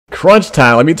Crunch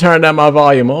time. Let me turn down my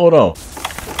volume. Hold on.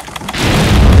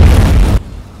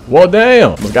 Well,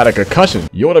 damn. Almost got a concussion.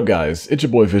 Yo, what up, guys? It's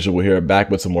your boy Visual here, back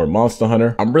with some more Monster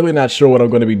Hunter. I'm really not sure what I'm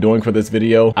going to be doing for this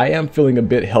video. I am feeling a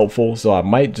bit helpful, so I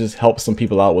might just help some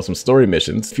people out with some story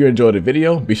missions. If you enjoyed the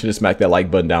video, be sure to smack that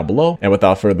like button down below. And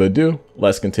without further ado,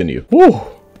 let's continue. Woo!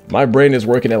 My brain is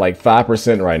working at like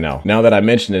 5% right now. Now that I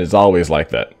mention it, it's always like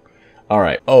that.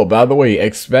 Alright. Oh, by the way,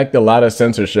 expect a lot of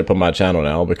censorship on my channel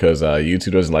now because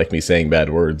YouTube doesn't like me saying bad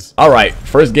words. Alright,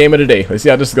 first game of the day. Let's see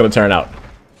how this is going to turn out.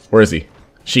 Where is he?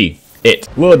 It.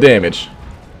 Little damage.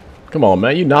 Come on,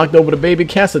 man. You knocked over the baby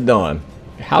Cassadon.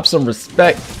 Have some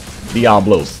respect,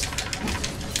 Diablos.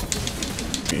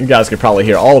 You guys could probably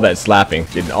hear all that slapping.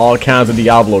 Getting all kinds of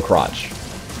Diablo crotch.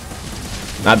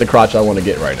 Not the crotch I want to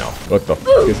get right now. What the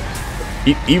fuck is...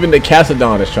 Even the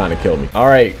Cassadon is trying to kill me.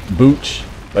 Alright, Booch.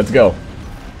 Let's go.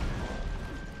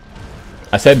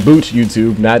 I said Booch,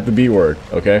 YouTube, not the B word,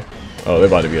 okay? Oh, they're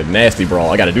about to be a nasty brawl.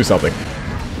 I gotta do something.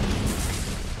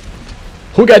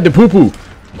 Who got the poo-poo?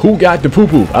 Who got the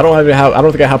poo-poo? I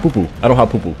don't think I have poo-poo. I don't have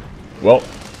poo-poo. Well.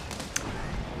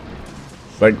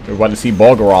 It's like we're about to see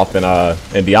Balgaroth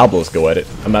and Diablos go at it.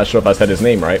 I'm not sure if I said his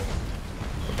name right.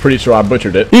 Pretty sure I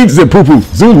butchered it. Eat the poo-poo.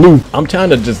 Zulu. I'm trying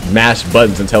to just mash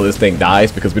buttons until this thing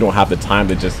dies because we don't have the time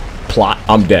to just plot.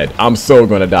 I'm dead. I'm so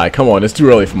gonna die. Come on, it's too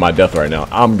early for my death right now.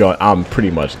 I'm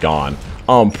pretty much gone.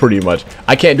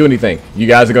 I can't do anything. You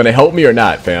guys are gonna help me or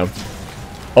not, fam?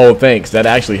 Oh, thanks. That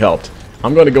actually helped.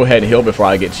 I'm going to go ahead and heal before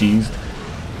I get cheesed.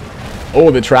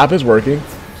 Oh, the trap is working.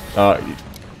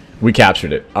 We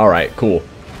captured it. Alright, cool.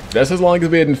 That's as long as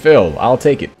we didn't fail. I'll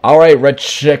take it. Alright,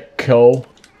 Recheko.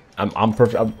 I'm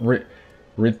perfect.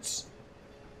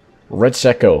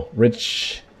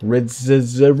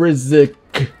 Rizik.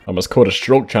 I almost caught a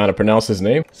stroke trying to pronounce his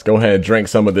name. Let's go ahead and drink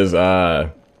some of this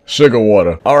sugar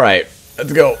water. Alright,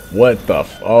 let's go. What the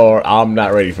f... Oh, I'm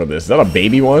not ready for this. Is that a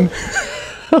baby one?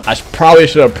 I probably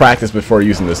should have practiced before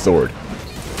using the sword.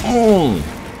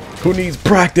 Who needs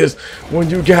practice when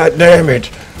you got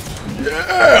damage?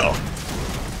 Yeah.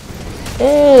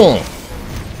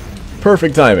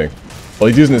 Perfect timing. Well,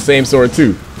 he's using the same sword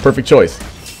too. Perfect choice.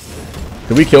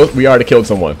 Did we kill? We already killed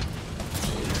someone.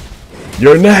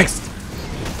 You're next.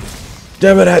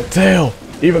 Damn it, that tail.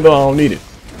 Even though I don't need it.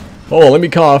 Hold on, let me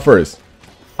carve first.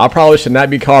 I probably should not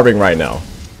be carving right now.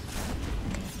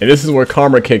 And this is where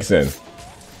karma kicks in.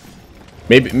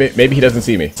 Maybe he doesn't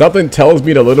see me. Something tells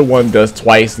me the little one does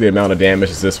twice the amount of damage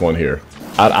as this one here.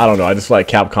 I don't know. I just feel like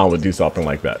Capcom would do something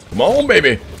like that. Come on,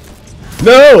 baby.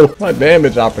 No! My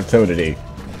damage opportunity.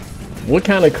 What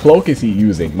kind of cloak is he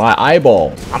using? My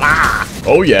eyeball.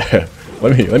 Oh, yeah.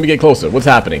 Let me get closer. What's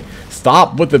happening?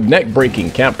 Stop with the neck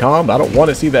breaking, Capcom. I don't want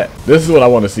to see that. This is what I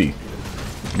want to see.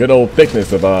 Good old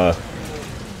thickness of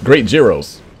Great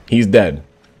Gyros. He's dead.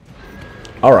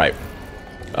 Alright.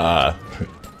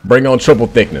 Bring on triple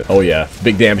thickness. Oh yeah,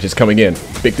 big damage is coming in.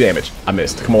 Big damage. I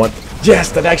missed. Come on.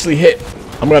 Yes, that actually hit.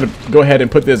 I'm gonna go ahead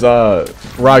and put this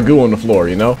ragu on the floor,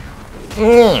 you know?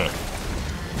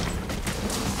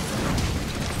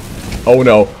 Oh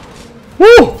no.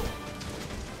 Woo!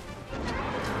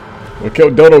 We'll kill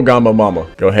Dodo Gama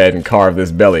Mama. Go ahead and carve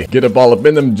this belly. Get a ball up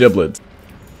in them giblets.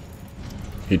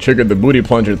 He triggered the booty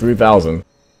plunger 3000.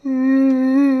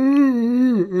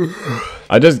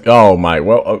 Oh my,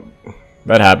 well,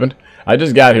 that happened. I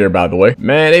just got here, by the way.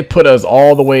 Man, they put us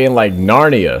all the way in like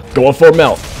Narnia. Going for a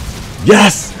melt.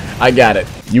 Yes! I got it.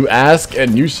 You ask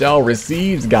and you shall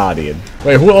receive, Guardian.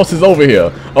 Wait, who else is over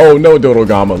here? Oh no,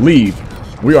 Dodogama, leave.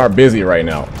 We are busy right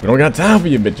now. We don't got time for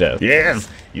you, bitch ass. Yes!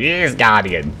 Yes,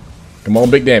 Guardian. Come on,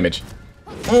 big damage.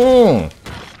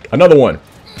 Another one.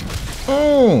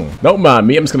 Don't mind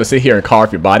me. I'm just gonna sit here and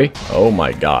carve your body. Oh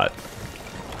my god.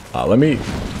 Let me...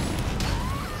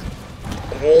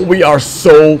 Oh, we are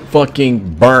so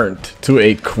fucking burnt to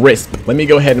a crisp. Let me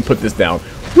go ahead and put this down.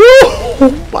 Woo!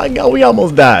 Oh my god, we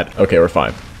almost died. Okay, we're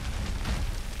fine.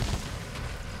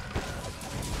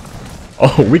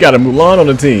 Oh, we got a Mulan on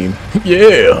the team.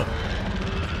 Yeah.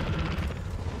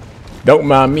 Don't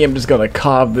mind me, I'm just gonna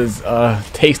carve this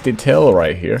tasty tail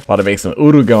right here. About to make some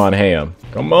Urugan ham.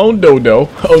 Come on, Dodo.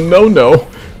 Oh no, no.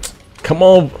 Come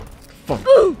on. Fuck.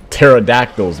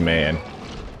 Pterodactyls, man.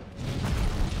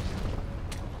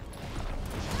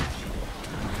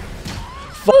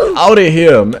 Fuck out of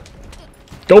here, man.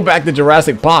 Go back to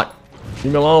Jurassic Park.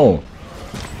 Leave me alone.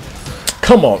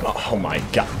 Come on. Oh my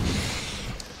god.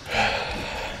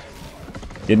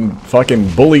 Getting fucking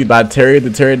bullied by Terry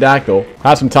the Pterodactyl.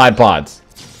 Have some Tide Pods.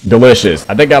 Delicious.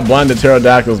 I think I blinded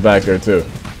pterodactyls back there too.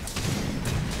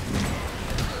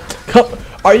 Come,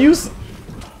 are you?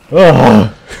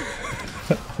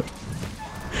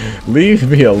 Leave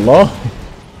me alone.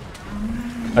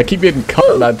 I keep getting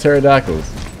caught by pterodactyls.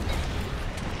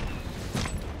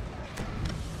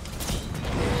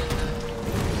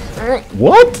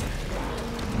 What?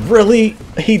 Really?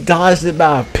 He dodged it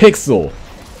by a pixel.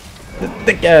 The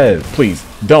thick ass. Please,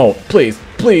 don't. Please,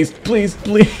 please, please,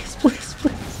 please, please,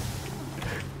 please.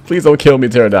 Please don't kill me,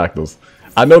 pterodactyls.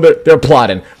 I know they're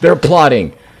plotting. They're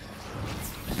plotting.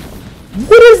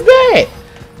 What is that?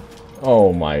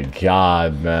 Oh my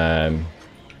god, man.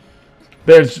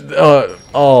 There's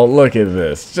oh, look at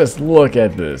this. Just look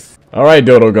at this. All right,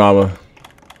 Dodogama.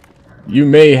 You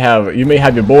may have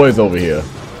your boys over here,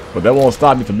 but that won't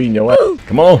stop me from beating your ass.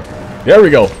 Come on. There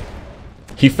we go.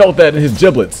 He felt that in his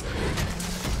giblets.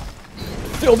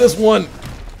 Still this one.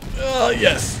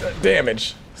 Yes.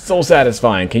 Damage. So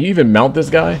satisfying. Can you even mount this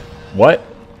guy? What?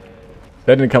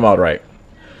 That didn't come out right.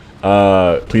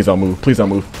 Please don't move. Please don't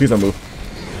move. Please don't move.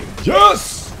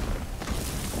 Yes!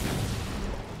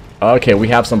 Okay, we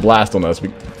have some blast on us.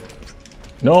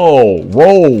 No!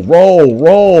 Roll! Roll!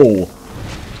 Roll!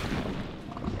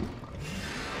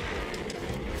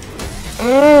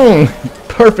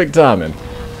 Perfect timing.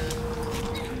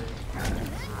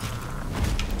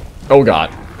 Oh god.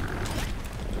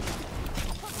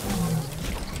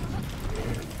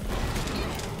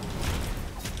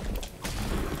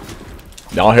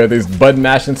 Y'all hear these button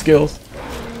mashing skills?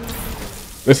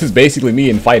 This is basically me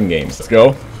in fighting games. Let's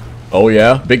go. Oh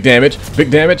yeah, big damage,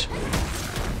 big damage.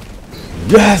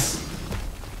 Yes!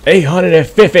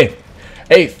 850.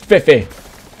 850.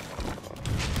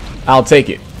 I'll take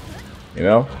it. You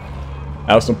know?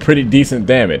 That was some pretty decent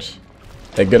damage.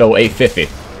 That good old 850.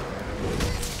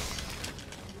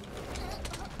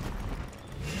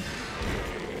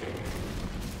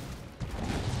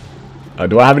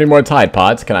 Do I have any more Tide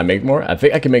Pods? Can I make more? I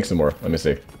think I can make some more. Let me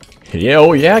see. Yeah,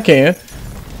 oh yeah, I can.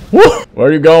 Woo! Where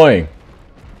are you going?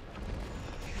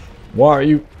 Why are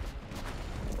you...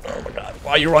 Oh my god,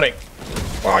 why are you running?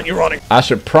 Why are you running? I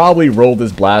should probably roll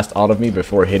this blast out of me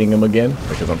before hitting him again,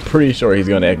 because I'm pretty sure he's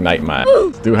going to ignite my...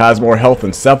 This dude has more health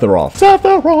than Sephiroth.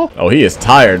 Sephiroth! Oh, he is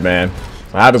tired, man.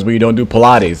 What happens when you don't do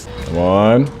Pilates? Come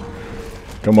on.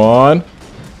 Come on.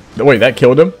 Wait, that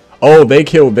killed him? Oh, they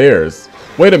killed theirs.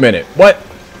 Wait a minute. What?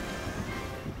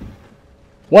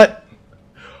 What?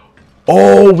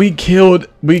 Oh, we killed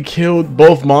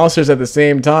both monsters at the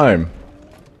same time.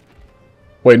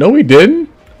 Wait, no we didn't.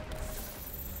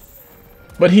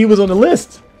 But he was on the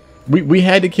list. We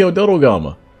had to kill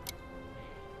Dodogama.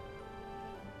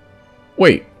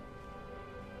 Wait.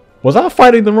 Was I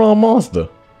fighting the wrong monster?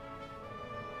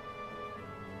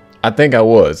 I think I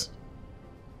was.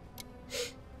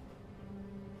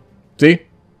 See?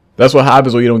 That's what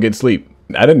happens when you don't get sleep.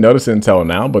 I didn't notice it until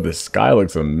now, but the sky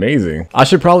looks amazing. I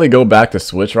should probably go back to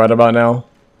Switch right about now.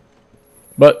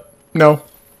 But, no.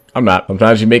 I'm not.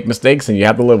 Sometimes you make mistakes and you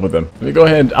have to live with them. Let me go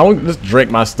ahead. I want to just drink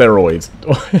my steroids.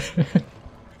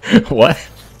 What?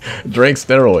 Drink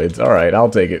steroids. All right, I'll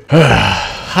take it.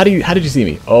 How did you see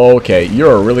me? Okay,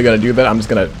 you're really gonna do that? I'm just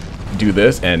gonna do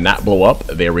this and not blow up.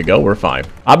 There we go. We're fine.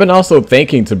 I've been also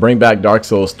thinking to bring back Dark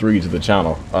Souls 3 to the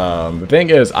channel. The thing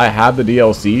is, I have the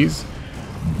DLCs,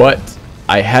 but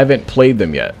I haven't played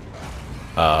them yet.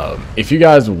 If you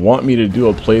guys want me to do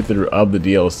a playthrough of the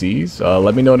DLCs,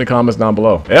 let me know in the comments down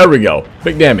below. There we go.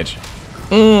 Big damage.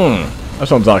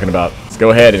 That's what I'm talking about. Let's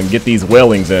go ahead and get these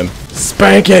whalings in.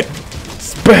 Spank it!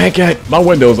 Spank it! My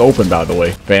window's open, by the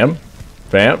way. Fam?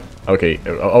 Fam? Okay.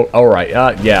 Alright.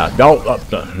 Yeah. Don't.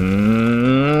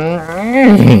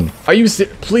 Are you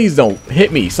please don't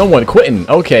hit me. Someone quitting.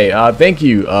 Okay. Thank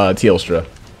you, Tealstra.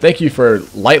 Thank you for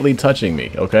lightly touching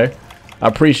me, okay? I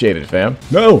appreciate it, fam.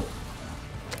 No!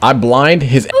 I blind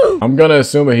his... I'm gonna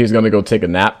assume that he's gonna go take a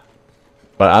nap.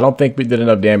 But I don't think we did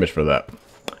enough damage for that.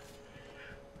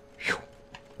 Whew.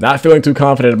 Not feeling too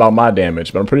confident about my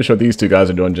damage, but I'm pretty sure these two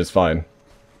guys are doing just fine.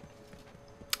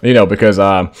 You know, because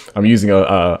I'm using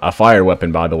a fire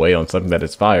weapon, by the way, on something that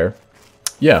is fire.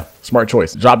 Yeah, smart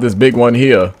choice. Drop this big one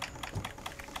here.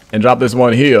 And drop this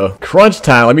one here. Crunch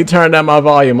time. Let me turn down my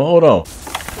volume. Hold on.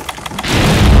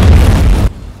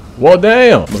 Well,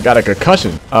 damn. Almost got a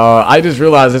concussion. I just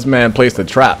realized this man placed a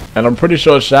trap. And I'm pretty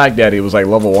sure Shag Daddy was like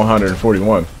level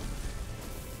 141.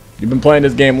 You've been playing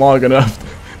this game long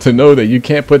enough to know that you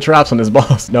can't put traps on this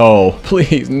boss. No.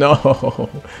 Please, no.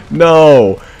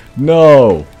 No.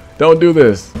 No. Don't do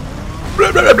this.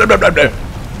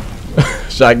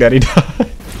 Shag Daddy died.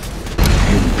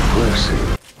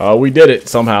 We did it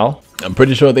somehow. I'm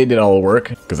pretty sure they did all the work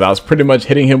because I was pretty much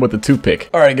hitting him with the toothpick.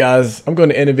 Alright guys, I'm going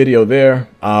to end the video there.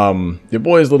 Your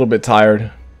boy is a little bit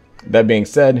tired. That being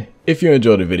said, If you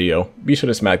enjoyed the video, be sure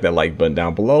to smack that like button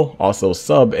down below. Also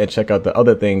sub and check out the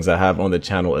other things I have on the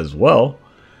channel as well.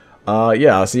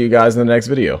 Yeah, I'll see you guys in the next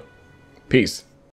video. Peace.